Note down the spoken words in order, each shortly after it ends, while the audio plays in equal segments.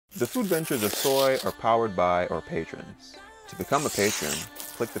The food ventures of Soai are powered by our patrons. To become a patron,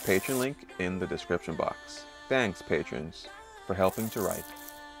 click the patron link in the description box. Thanks, patrons, for helping to write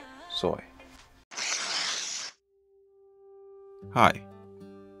Soai. Hi,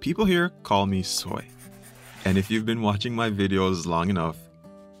 people here call me Soai, and if you've been watching my videos long enough,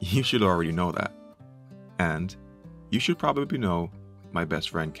 you should already know that. And you should probably know my best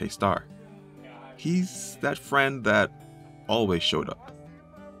friend K-Star. He's that friend that always showed up.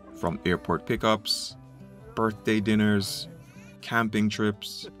 From airport pickups, birthday dinners, camping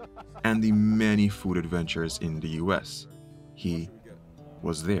trips, and the many food adventures in the US. He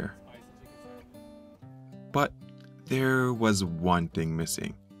was there. But there was one thing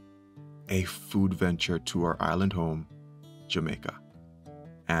missing. A food venture to our island home, Jamaica.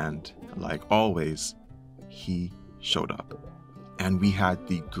 And like always, he showed up. And we had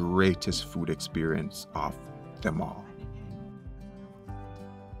the greatest food experience of them all.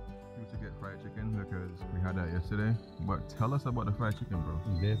 To get fried chicken because we had that yesterday. But tell us about the fried chicken, bro.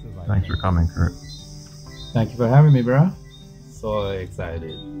 Thanks for coming, Kurt. Thank you for having me, bro. So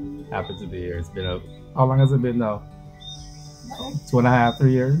excited. Happy to be here. It's been how long has it been now? 2.5,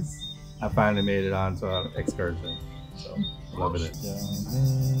 3 years. I finally made it onto an excursion. So loving it.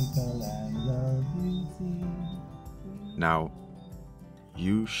 Now,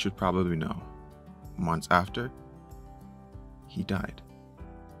 you should probably know, months after, he died.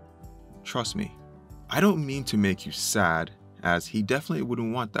 Trust me, I don't mean to make you sad, as he definitely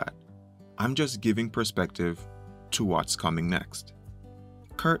wouldn't want that. I'm just giving perspective to what's coming next.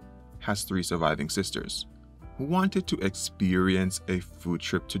 Kurt has 3 surviving sisters who wanted to experience a food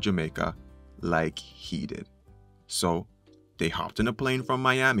trip to Jamaica like he did. So they hopped in a plane from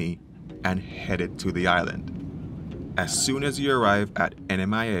Miami and headed to the island. As soon as you arrive at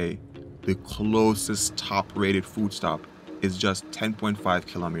NMIA, the closest top-rated food stop is just 10.5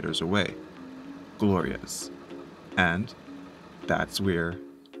 kilometers away, Gloria's. And that's where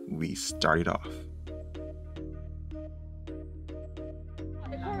we started off.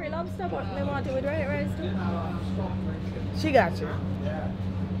 The curry lobster, but they want it with white rice too. She got you.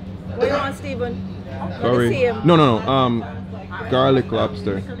 What you want, Stephen? Curry. No. Garlic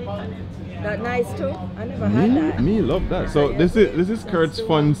lobster. That nice too? I never had that. Me love that. So this is Kurt's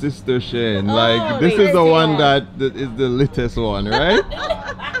fun sister Shane. Like this the is the one one. that is the latest one, right?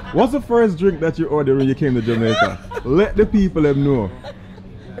 What's the first drink that you ordered when you came to Jamaica? Let the people them know.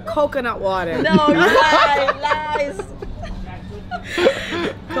 Coconut water. No, lies.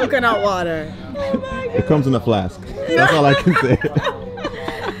 Coconut water. Oh my God. It comes in a flask. That's all I can say.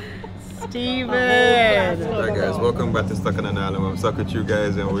 Steven. Alright guys, welcome back to Stuck on an Island. I'm stuck with you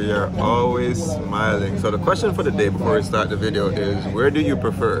guys and we are always smiling. So the question for the day before we start the video is, where do you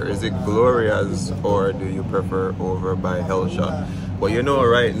prefer? Is it Gloria's or do you prefer over by Hellshire? Well, you know,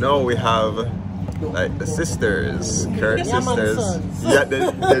 right now we have like the sisters, Kurt's sisters. Yeah,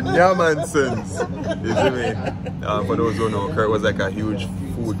 the Nyaman-sons. You see me? For those who know, Kurt was like a huge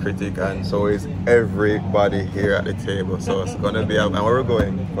food critic, and so is everybody here at the table. So it's gonna be and where we're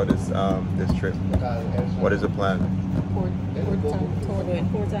going for this this trip. What is the plan?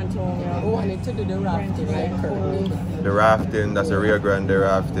 Port Antonio. We wanted to do the rafting like Kurt. The rafting, that's a Rio Grande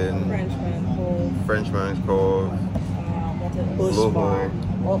rafting. Frenchman, Cove. Frenchman's Cove. Bush bar.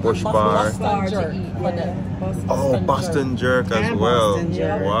 Bush bar. Boston jerk. Oh, Boston jerk as well. Boston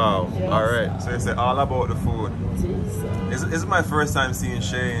jerk. Wow. Yes. Alright, so it's all about the food. This is my first time seeing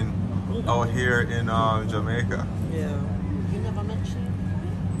Shane out here in Jamaica. Yeah. You never met Shane?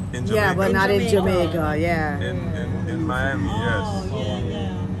 In Jamaica? Yeah, but not in Jamaica, yeah. In Miami, yes. Oh,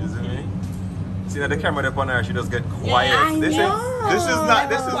 yeah. You see me? See that the camera up on her, she just get quiet. I this know. is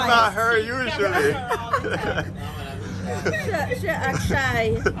not her usually. She act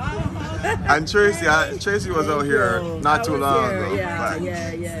shy. And Tracy was out here not too long ago. Yeah.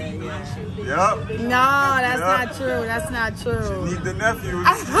 Yep. No, that's not true. That's not true. Need the nephews.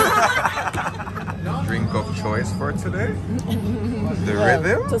 Drink of choice for today? The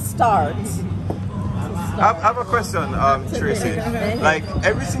rhythm? To start. I have a question, Tracy. Like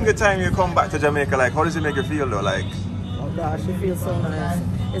every single time you come back to Jamaica, like how does it make you feel though? Like, oh gosh, it feels so nice.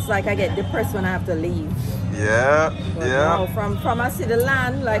 It's like I get depressed when I have to leave. Yeah, But yeah. no, from I see the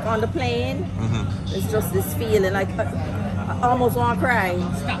land, like on the plane, it's just this feeling like I almost want to cry.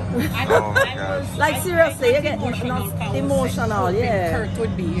 Oh my gosh. Like seriously, you get emotional, yeah. Kurt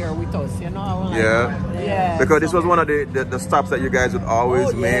would be here with us, you know? Like, Yeah. Because this was one of the stops that you guys would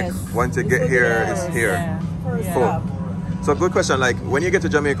always make once you get here. It's here. Yeah. Cool. So good question. Like when you get to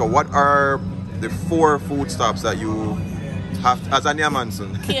Jamaica, what are the 4 food stops that you have as a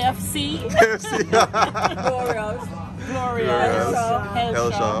Nyamanson? KFC. KFC. Glorious.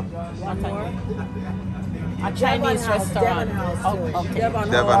 Hellshire. A Chinese restaurant. Devon House. Oh, okay. Devon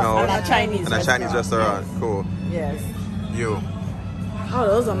House. And a Chinese And a Chinese restaurant. Cool. Yes. You. Oh,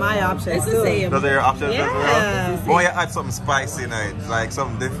 those are my options. It's the too. same. Those are your options Yeah. as well? Boy, you add something spicy in it. Like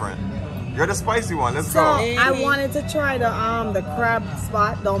something different. You're the spicy one. Let's So go. I wanted to try the crab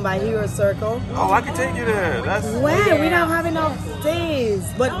spot down by Hero Circle. Oh, I can take you there. That's When we don't have enough days,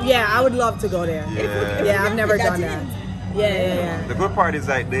 but yeah, I would love to go there. Yeah. Yeah, I've never done that. Yeah. The good part is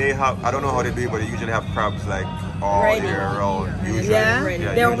like they have, I don't know how they do it, but they usually have crabs like all year round. Usually. Yeah,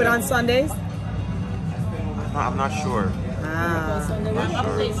 they open usually. on Sundays. I'm not sure. Ah. So there is a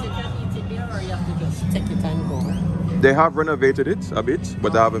place you can eat it there, or you have to just take it and go. They have renovated it a bit,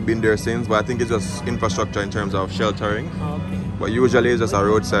 but I haven't been there since. But I think it's just infrastructure in terms of sheltering. Okay. But usually it's just a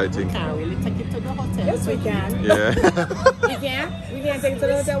roadside thing. Can't really take it to the hotel. Yes, we can. Yeah. We can. We can take it to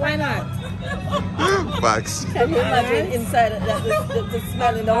the hotel. Why not? Facts. Can you imagine inside the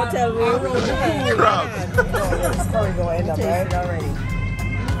smell in the hotel room? Crabs. It's probably going to end up right already.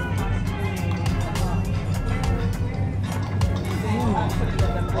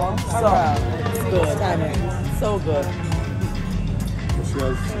 So good. So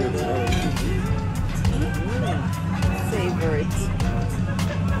good. Savor it.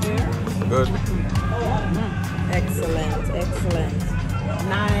 Good. Excellent.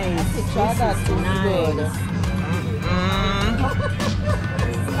 Nice. This is nice.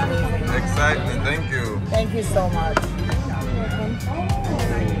 Excitement. Thank you. Thank you so much.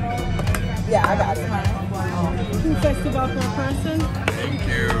 Yeah, I got it. 2 festival per person. Thank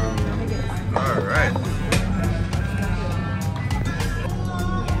you. All right.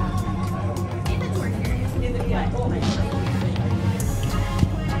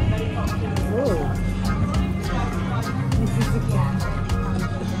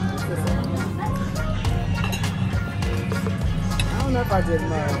 I don't know if I did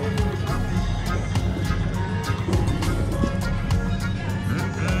more.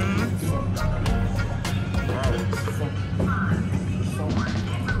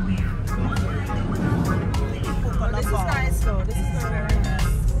 This is nice though. This is very nice.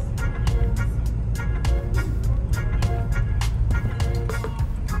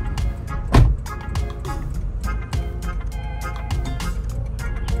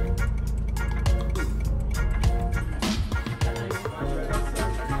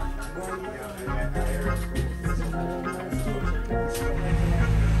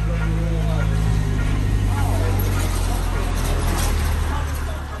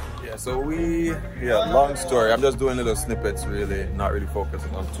 So long story. I'm just doing little snippets really, not really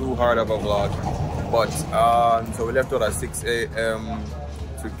focusing on too hard of a vlog. But so we left out at 6 a.m.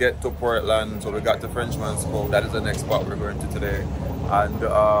 to get to Portland. So we got to Frenchman's Cove. That is the next spot we're going to today. And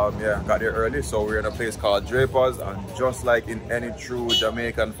yeah, got there early. So we're in a place called Draper's, and just like in any true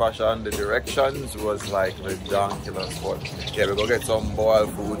Jamaican fashion, the directions was like ridiculous. But yeah, we're gonna get some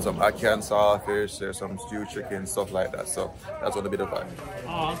boiled food, some ackee and saltfish, there's some stewed chicken, stuff like that. So that's gonna be the vibe.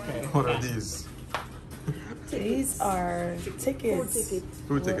 Oh, okay. What are these? These are tickets.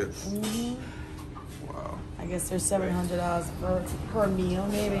 Food tickets. Wow. I guess they're $700 per meal,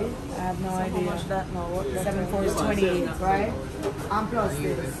 maybe. I have no idea. How much that? No, 7 4 is 28, right? I'm plus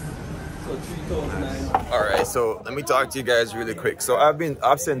this. All right, so let me talk to you guys really quick. So I've been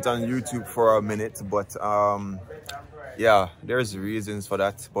absent on YouTube for a minute, but yeah, there's reasons for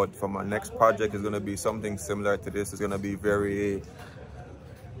that. But for my next project is gonna be something similar to this. It's gonna be very,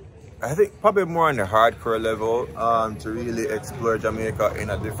 I think probably more on the hardcore level, to really explore Jamaica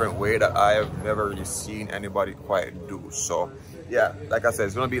in a different way that I have never really seen anybody quite do. So yeah, like I said,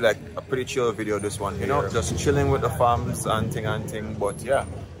 it's gonna be like a pretty chill video, this one here. You know, just chilling with the fams and thing. But yeah,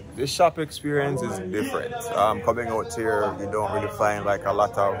 this shop experience is different. Coming out here, you don't really find like a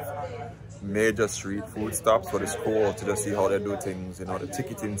lot of major street food stops, but it's cool to just see how they do things. You know, the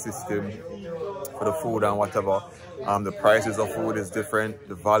ticketing system for the food and whatever. The prices of food is different.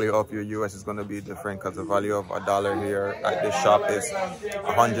 The value of your US is going to be different, because the value of $1 here at this shop is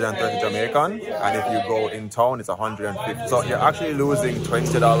 130 Jamaican, and if you go in town it's 150. So you're actually losing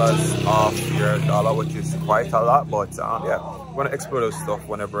 $20 off your dollar, which is quite a lot. But yeah, I'm going to explore this stuff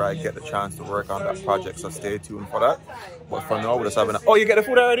whenever I get the chance to work on that project, so stay tuned for that. But for now, we're just having oh, you get the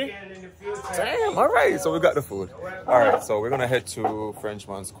food already? Damn, all right, so we got the food. All right, so we're gonna head to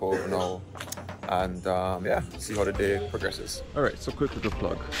Frenchman's Cove now, and yeah, see how the day progresses. All right, so quick little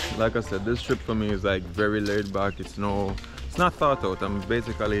plug. Like I said, this trip for me is like very laid back. It's not thought out.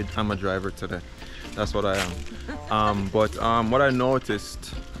 I'm a driver today. That's what I am. But what I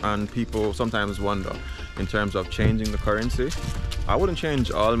noticed, and people sometimes wonder in terms of changing the currency, I wouldn't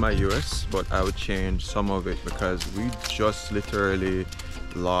change all my US, but I would change some of it because we just literally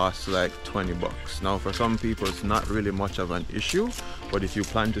lost like 20 bucks. Now for some people it's not really much of an issue, but if you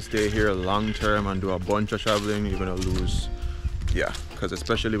plan to stay here long term and do a bunch of traveling, you're gonna lose, yeah, because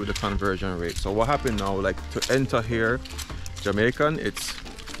especially with the conversion rate. So what happened now, like to enter here Jamaican, it's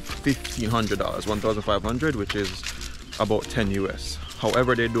 $1,500, 1,500, which is about 10 US.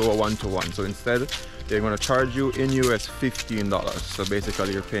 However, they do a one-to-one, so instead they're going to charge you in US $15. So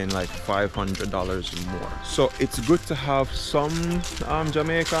basically you're paying like $500 more. So it's good to have some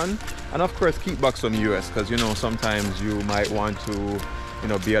Jamaican, and of course keep back some US, because you know sometimes you might want to, you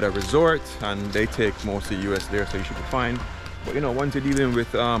know, be at a resort and they take mostly US there, so you should be fine. But you know, once you're dealing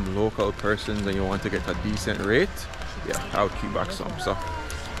with local persons and you want to get a decent rate, yeah, I would keep back some. So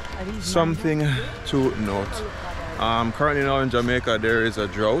something to note. Currently now in Jamaica there is a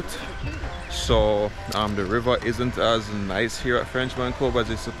drought, so the river isn't as nice here at Frenchman Cove as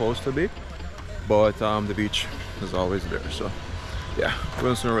it's supposed to be, but the beach is always there. So yeah,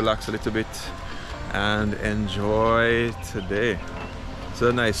 we're just gonna relax a little bit and enjoy today. It's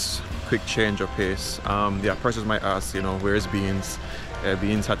a nice quick change of pace. Yeah, persons might ask, you know, where's Beans?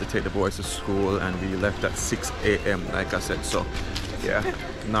 Beans had to take the boys to school and we left at 6 a.m. like I said, so yeah,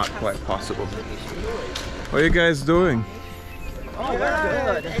 not quite possible. What are you guys doing? Oh,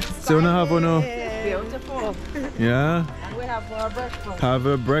 we're good. So we have one. Beautiful. Yeah? And we have our breakfast. Have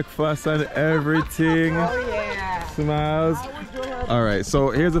a breakfast and everything. Oh, yeah. Smiles. Alright,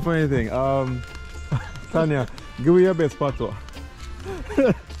 so here's the funny thing. Tanya, give me your best photo.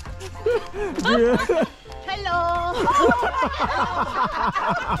 Hello.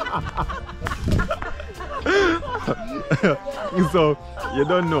 So you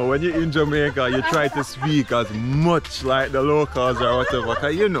don't know, when you're in Jamaica you try to speak as much like the locals or whatever,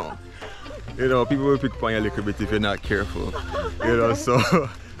 cause you know people will pick on you a little bit if you're not careful, you know. So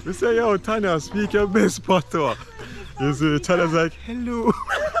we say, yo Tanya, speak your best patois. You see Tanya's like, hello.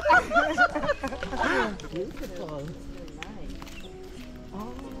 Beautiful.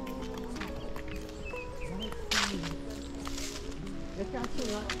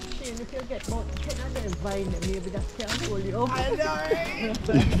 If you get about 10 of them vine, maybe that can hold you. I know.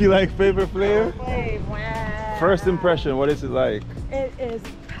 You feel like favorite flavor? Wow. First impression, what is it like? It is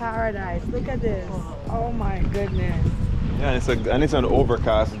paradise. Look at this. Oh my goodness. Yeah, and it's an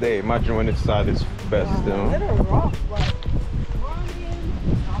overcast day. Imagine when it's at its best, Wow. you know. A little rough, but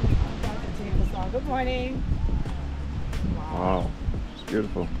good morning. Wow, it's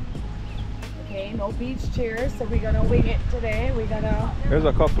beautiful. Okay, no beach chairs, so we're gonna wing it today. We're gonna There's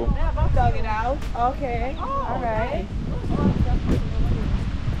a couple. dug it out. Okay. All right.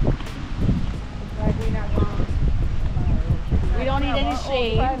 Like we're not gonna, We don't need any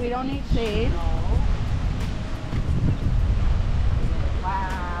shade. We don't need shade.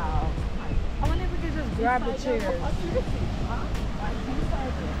 wow. I wonder if we could just grab the chairs.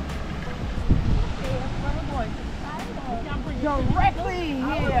 Directly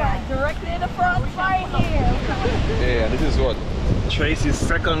here. Directly in the front, right here. Yeah, this is what? Tracy's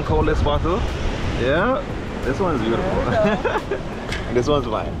second coldest bottle. Yeah, this one's beautiful. This one's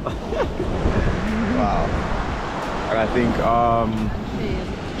mine. Wow. And I think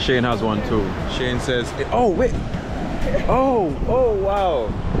Shane has one too. Shane says, oh wait. Oh wow.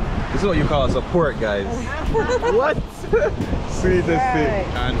 This is what you call a support, guys. What? Sweetest thing.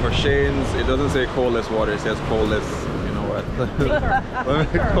 And for Shane's, it doesn't say coldest water, it says coldest, you know what?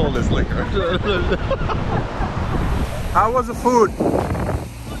 Coldest liquor. How was the food?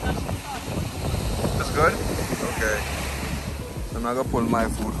 That's good? Okay. So I'm gonna pull my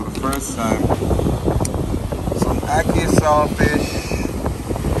food for the first time. Some ackee saltfish,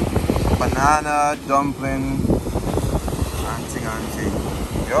 banana, dumpling, auntie.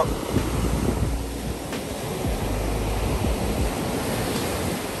 Yup.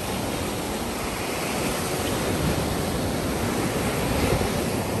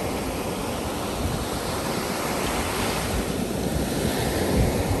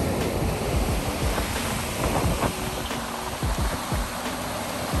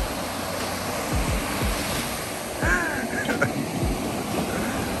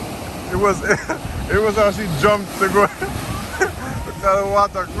 It was how she jumped to go to tell the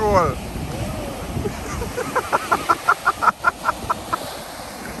water cool.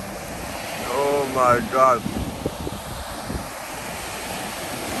 Oh my God.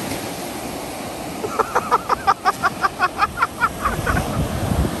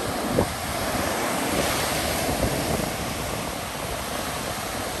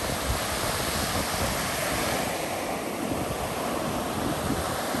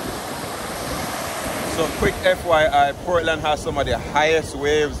 So quick FYI, Portland has some of the highest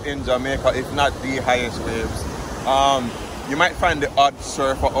waves in Jamaica, if not the highest waves. You might find the odd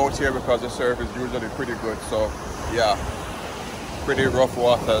surfer out here because the surf is usually pretty good. So yeah, pretty rough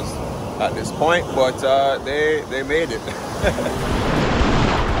waters at this point, but they made it.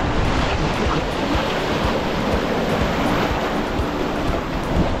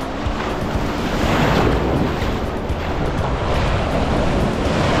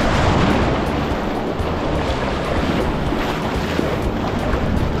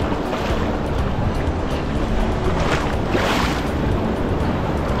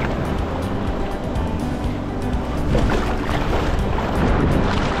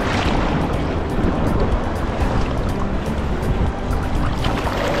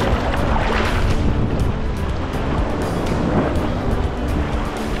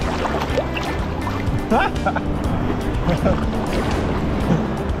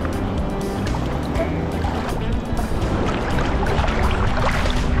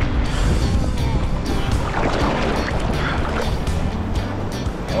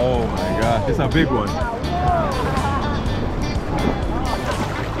 Oh my gosh, it's a big one.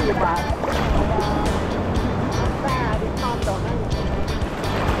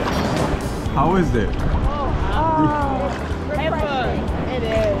 How is it? It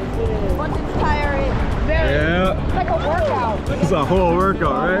is. Once it's tiring, very. Yeah. It's like a workout. It's a whole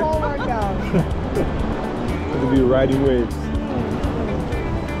workout, right? A whole workout. To be riding waves.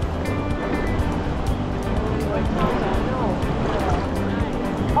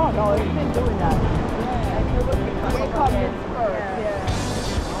 Oh no, it's been doing that. Yeah. It comes in first. Yeah.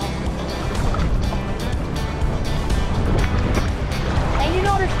 And you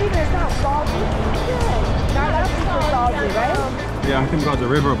know the steamer is not salty. Yeah. Not that super salty, right? Yeah, I think because the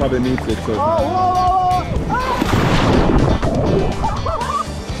river probably needs it. So. Oh,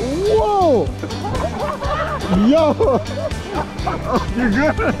 Whoa! Yo! You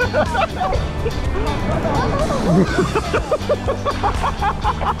good?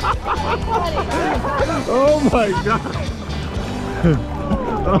 Oh my god!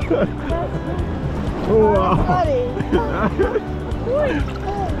 Oh wow!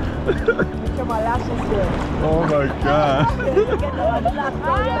 My lashes good. Oh my god!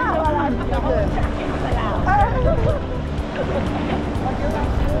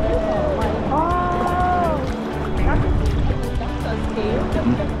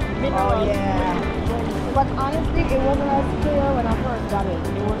 Oh yeah. But honestly, it wasn't as clear when I first got it. It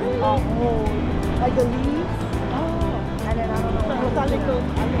was a whole, like the leaves. Oh. And then I don't know. It was a little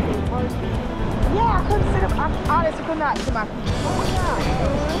yeah, I couldn't sit up. I honestly could not to my feet.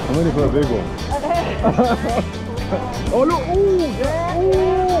 I'm ready for a big one. Oh look! Ooh! Yeah. Ooh!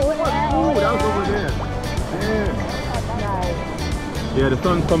 That was over there. Yeah. Nice. Yeah, the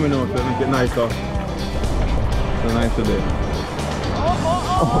sun's coming out, so it'll make it nicer. It's a nicer day.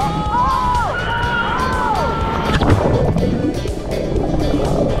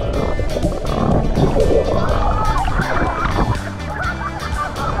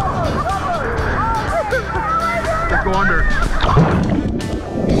 Let's go under.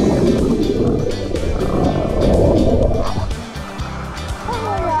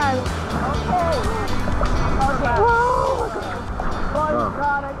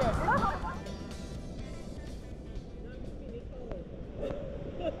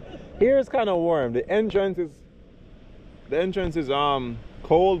 Here it's kind of warm. The entrance is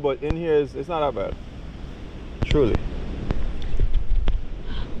cold, but in here it's not that bad. Truly,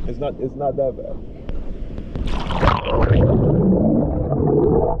 it's not that bad.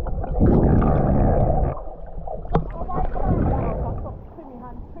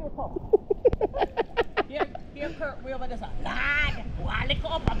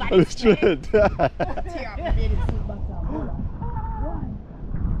 It's true.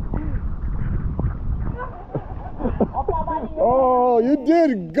 Oh, you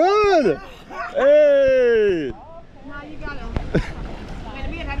did good! Hey! Now you gotta. Wait a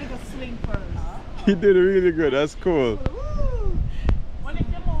minute, I need to swing first. You did really good. That's cool. Well, if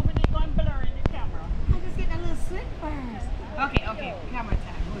you're moving, it's going to blur in the camera. I just get a little slick first. Okay, camera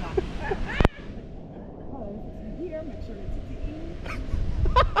time. Hold on. Here, make sure it's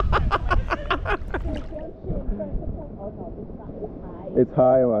It's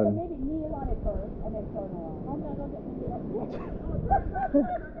high, man. maybe kneel on it first and then turn around.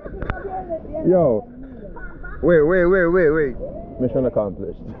 Yo. Wait. Mission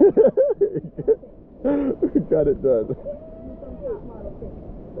accomplished. Got it done.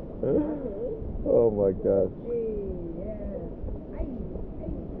 Oh my gosh.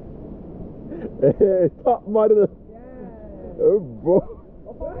 Hey, top model. Oh boy.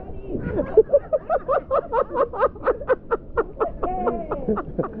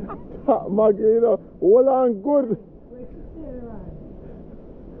 Margarita, hold on good.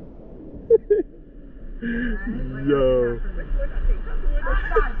 Yo.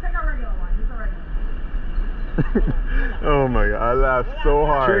 Oh my god, I laughed so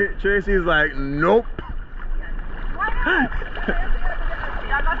hard. Tracy's like, nope.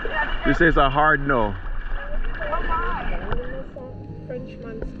 She says a hard no.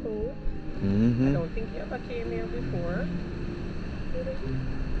 Frenchman's Cove. Mm-hmm. I don't think you ever came here before.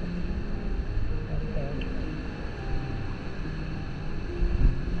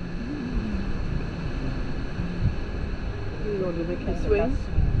 You know the Mickey swing?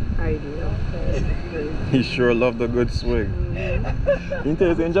 I do. He sure loved a good swing. You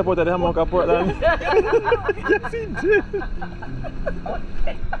tell us in Japan that I'm on Portland. Yes, he did.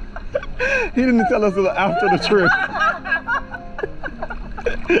 He didn't tell us until after the trip.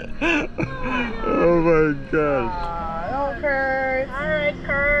 Oh my gosh. Hello, Kurt. Alright,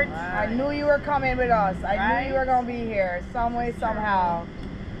 Kurt. I knew you were coming with us. I knew you were going to be here some way, somehow.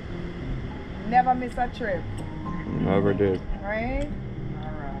 Never miss a trip. Never did. Right?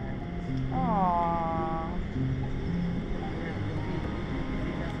 Alright. Aww.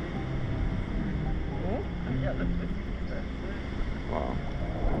 Wow.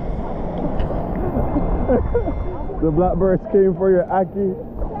 The blackbirds came for your Aki.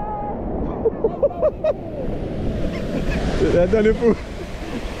 That's done it food.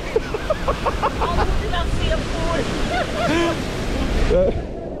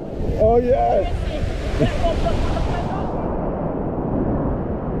 Oh yeah.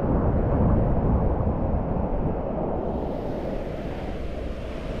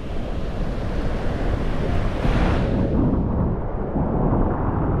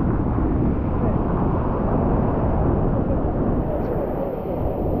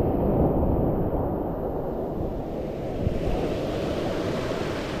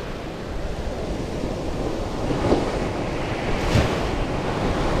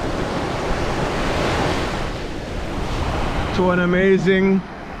 To an amazing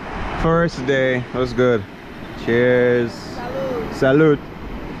first day. It was good. Cheers. Salud. Salute.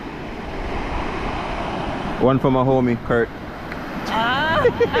 One for my homie, Kurt.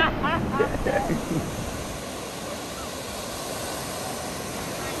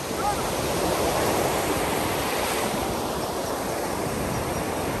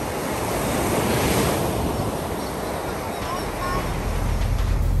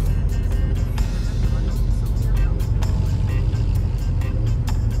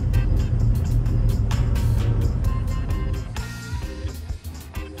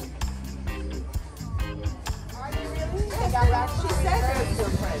 She said her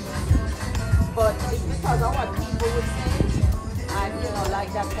girlfriend, but it's because of what people would say, and you know,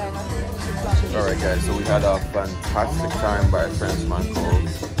 like that kind of thing. Alright guys, so we had a fantastic time by Frenchman Cove.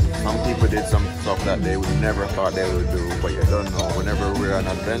 Some people did some stuff that they would never thought they would do, but you don't know. Whenever we're on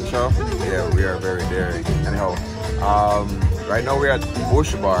adventure, yeah, we are very daring. Anyhow, right now we're at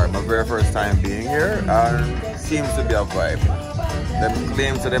Bush Bar, my very first time being here, and seems to be a vibe. Them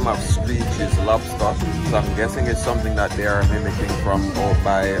claim to them have Screechies lobster, so I'm guessing it's something that they are mimicking from out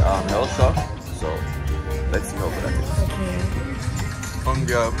by Hellshire. So let's see how good that is.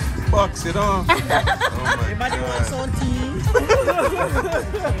 Hunger, box it on. Oh my Everybody wants some tea.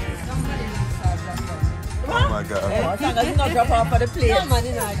 Oh my god. As long as you not drop off for the plate. No, man,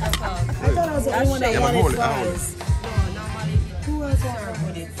 you know, I just thought. I thought I was the only one that Yeah, but hold wanted it, hold it. fries. Who else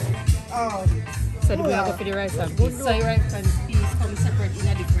wanted it? Oh. So the way I go for the rice and peas. So your rice and peas come separate in a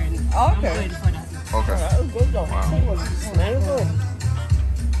different. Okay. I'm going for that. Okay. That was good though. Wow. Very good.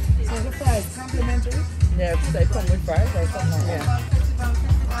 So the fries, complimentary? Yeah, they come with fries or something. Yeah.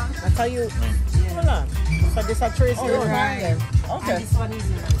 I tell you, hold on. So this is Tracy. Oh, right. Okay. And this one is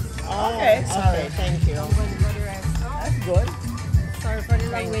yours. Okay. Sorry. Thank you. I'm going for the rice. That's good. Sorry for the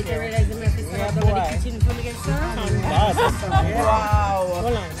language. I realize the mess is Yeah, the boy. kitchen for me get served. Wow.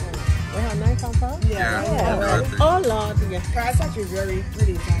 Hold on. We have knife on top? Yeah. Oh Lord, yeah. Fries actually very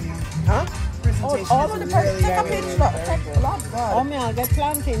pretty, Tanya. Huh? Presentation All is of the really, take a very, picture. very Take good. a lot. Oh me, I'll get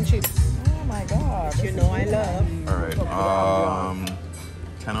plantain chips. Oh my God. You know I love. Alright.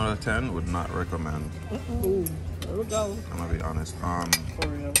 10 out of 10 would not recommend. Ooh, there we go. I'm gonna be honest. For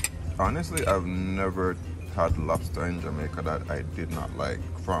real. Honestly, I've never had lobster in Jamaica that I did not like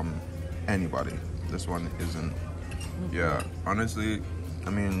from anybody. This one isn't. Yeah, honestly, I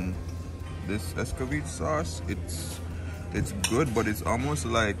mean, this escovitch sauce, it's good, but it's almost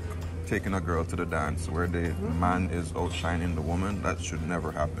like taking a girl to the dance where the man is outshining the woman. That should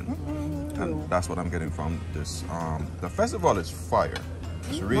never happen. And that's what I'm getting from this. The festival is fire.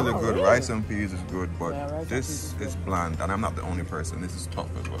 It's really good. really? Rice and peas is good, but Yeah, rice and this peas is bland, and I'm not the only person. This is tough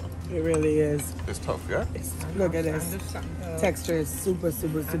as well. It really is. It's tough, yeah? Look at this. Texture is super tough.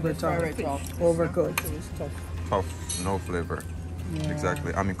 Overcooked. Tough, no flavor. Yeah.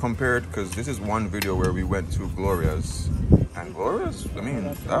 Exactly. I mean, compared, because this is one video where we went to Gloria's, and Gloria's, I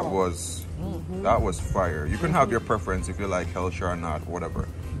mean, that was fire. You can have your preference if you like Hellshire or not, whatever,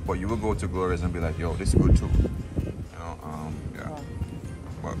 but you will go to Gloria's and be like, yo, this is good too. You know, yeah.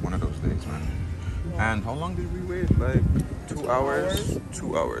 But one of those days, man. Yeah. And how long did we wait? Like 2 hours?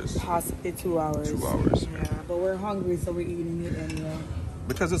 2 hours. Possibly 2 hours. 2 hours. Yeah, but we're hungry, so we're eating it anyway.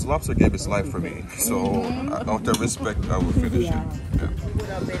 Because this lobster gave its life for me, so out of respect, I will finish it. Yeah. It would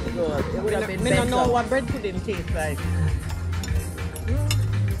have been good. It would have been I don't know what bread pudding tastes like.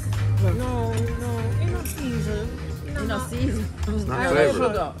 No, it's not seasoned. You know, season. It's not I want flavored.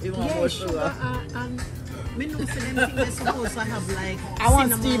 sugar. You want more sugar. And me know for them things they're supposed to have like I want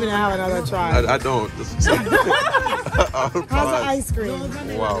cinnamon. Steven to have another try. I don't. How's the ice cream?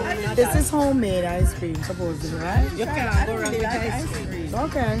 Wow. This is homemade ice cream, supposedly, right? You can't go wrong with ice cream.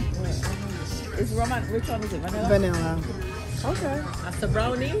 Okay. It's Roman. Which one is it? Vanilla? Vanilla. Okay. That's a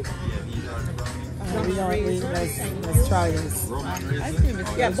brownie. Let's try this. Ice cream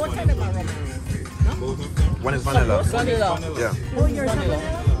is yeah, both of them are Roman. One is vanilla. Vanilla. Yeah. Oh, yours is vanilla?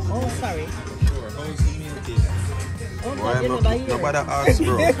 Oh, sorry. Oh, Why God, you not? never hear. Nobody asked,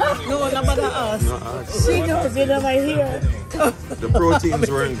 bro. No, nobody asked. No ask. She knows you never hear. The proteins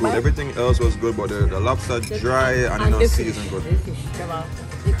weren't good. Everything else was good, but the lobster dry and not seasoned good.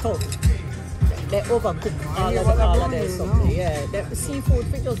 They cook. They overcook all of their stuff. Yeah, the seafood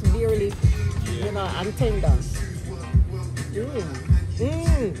fit just barely, you know, and tender.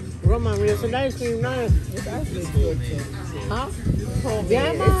 Roman real ice cream nice. This ice cream is good too. Huh?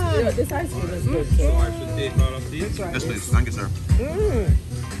 Yeah, man. This ice cream is good too. Yes, please. Thank you, sir.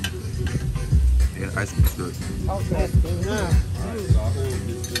 Yeah, ice cream's good. Okay.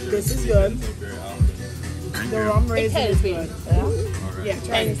 This is good. Thank The you. rum raisin is good. Yeah,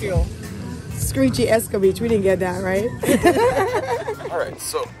 try Thank this. you. Screechy Escovitch, we didn't get that, right? Alright,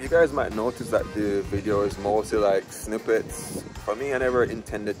 so you guys might notice that the video is mostly like snippets. For me, I never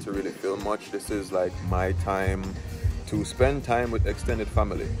intended to really film much. This is like my time to spend time with extended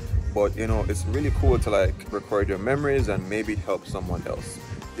family. But you know, it's really cool to like record your memories and maybe help someone else.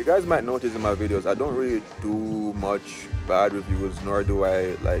 You guys might notice in my videos, I don't really do much bad reviews, nor do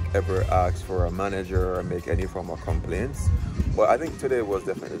I like ever ask for a manager or make any form of complaints. But I think today was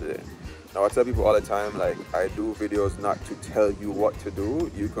definitely the day. Now I tell people all the time, like, I do videos not to tell you what to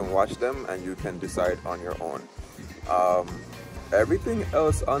do. You can watch them and you can decide on your own. Everything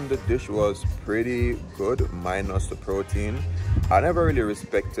else on the dish was pretty good, minus the protein. I never really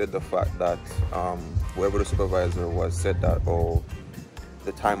respected the fact that whoever the supervisor was said that, oh,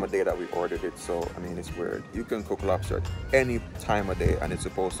 the time of day that we ordered it. So I mean, it's weird. You can cook lobster at any time of day and it's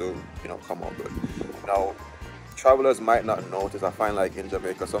supposed to, you know, come out good. Now travelers might not notice, I find like in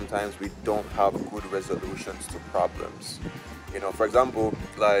Jamaica sometimes we don't have good resolutions to problems. You know, for example,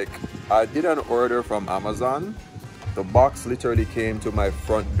 like I did an order from Amazon. The box literally came to my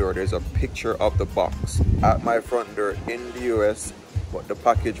front door. There's a picture of the box at my front door in the US, but the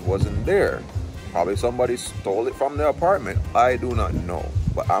package wasn't there. Probably somebody stole it from the apartment. I do not know.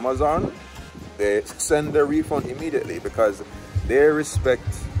 But Amazon, they send the refund immediately because they respect,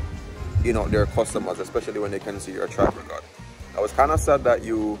 you know, their customers, especially when they can see your track record. I was kind of sad that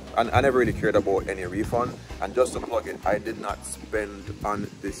and I never really cared about any refund. And just to plug it, I did not spend on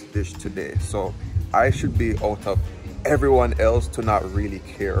this dish today. So I should be out of everyone else to not really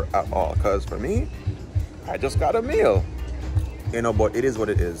care at all. Because for me, I just got a meal. You know, but it is what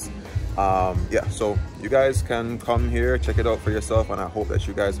it is. Yeah, so you guys can come here, check it out for yourself, and I hope that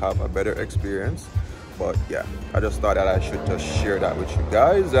you guys have a better experience. But yeah, I just thought that I should just share that with you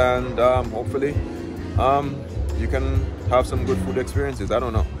guys, and hopefully you can have some good food experiences. I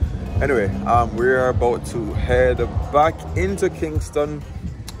don't know. Anyway, we're about to head back into Kingston.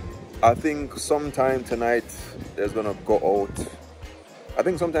 I think sometime tonight there's gonna go out. I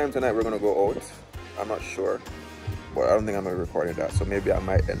think sometime tonight we're gonna go out. I'm not sure, but I don't think I'm gonna be recording that. So maybe I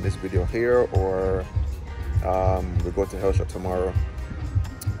might end this video here, or we'll go to Hellshire tomorrow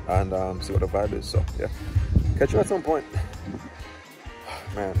and see what the vibe is. So yeah, catch you at some point.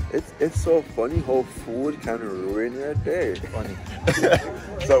 Man, it's so funny how food can ruin your day. Funny.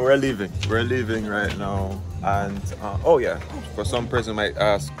 So we're leaving right now, and oh yeah, for some person might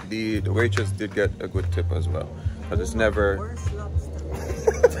ask, the waitress did get a good tip as well, because it's never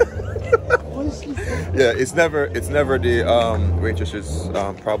Yeah, it's never the waitress's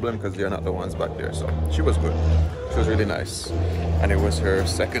problem because they're not the ones back there. So she was good. She was really nice, and it was her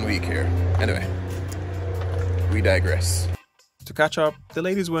second week here. Anyway, we digress. To catch up, the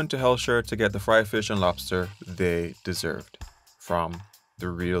ladies went to Hellshire to get the fried fish and lobster they deserved from the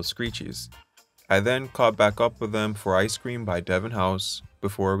real Screechies. I then caught back up with them for ice cream by Devon House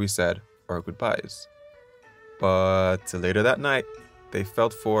before we said our goodbyes. But later that night, they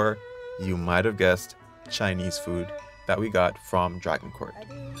felt for, you might have guessed, Chinese food that we got from Dragon Court,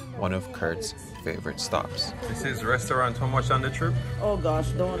 one of Kurt's favorite stops. This is restaurant. How much on the trip? Oh gosh,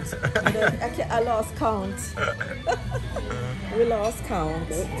 don't. I lost count. We lost count.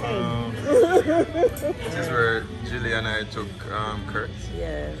 Wow. This is where Julie and I took Kurt.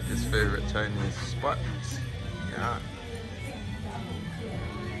 Yes. His favorite Chinese spot. Yeah.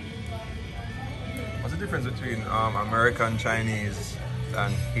 What's the difference between American Chinese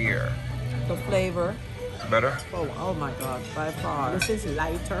and here? The flavor. It's better? Oh my God, by far. This is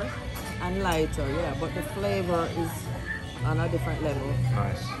lighter. And lighter, yeah, but the flavor is on a different level.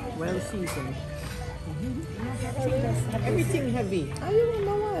 Nice. Well seasoned. Everything heavy. I don't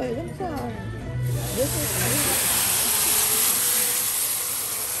know why. This is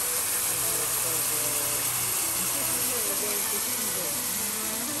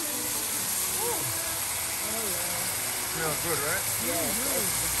Smells good, right? yeah, it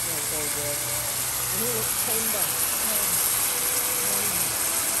smells so good. And it looks tender.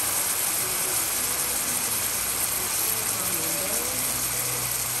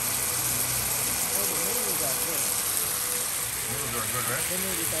 Good, right? The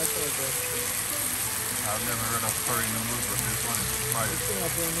noodles are so good. I've never heard of curry noodles, but this one is fire.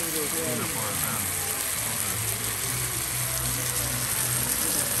 Singapore noodles, yeah. Singapore, man.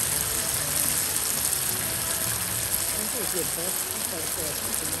 This is the best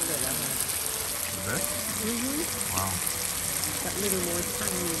noodle I have. The best? Wow. That little more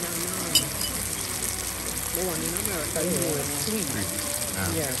tiny than the one in America is more sweet.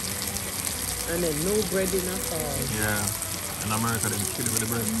 Yeah. And then no breading at all. Yeah. In America, they kill it with the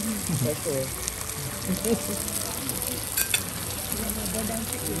bread. For sure.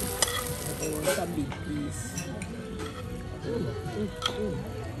 I want a big piece.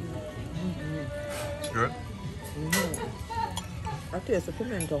 It's good? I taste the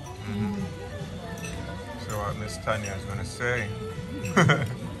pimento. So what Miss Tanya is going to say.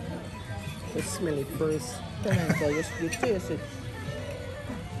 You smell it first. Pimento, you taste it.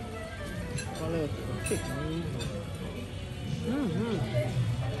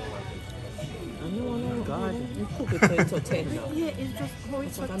 Oh God, you cook it so tender. Yeah, it's just how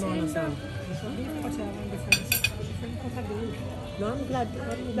it's so I don't tender. understand. No, I'm glad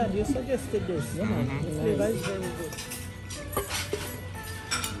you suggested this. The flavor is very good.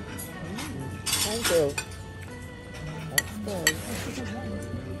 Thank you.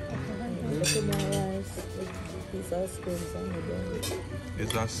 Look at my eyes. These are spoons on the bed.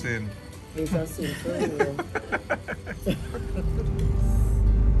 It's a sin. It's a sin for you.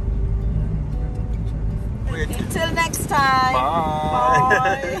 Until next time.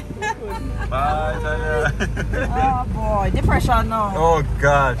 Bye. Bye. Bye, Tanya. Oh boy, depression now. Oh,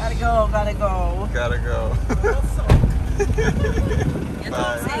 gosh. Gotta go. Gotta go.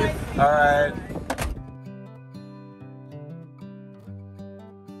 Bye. All right.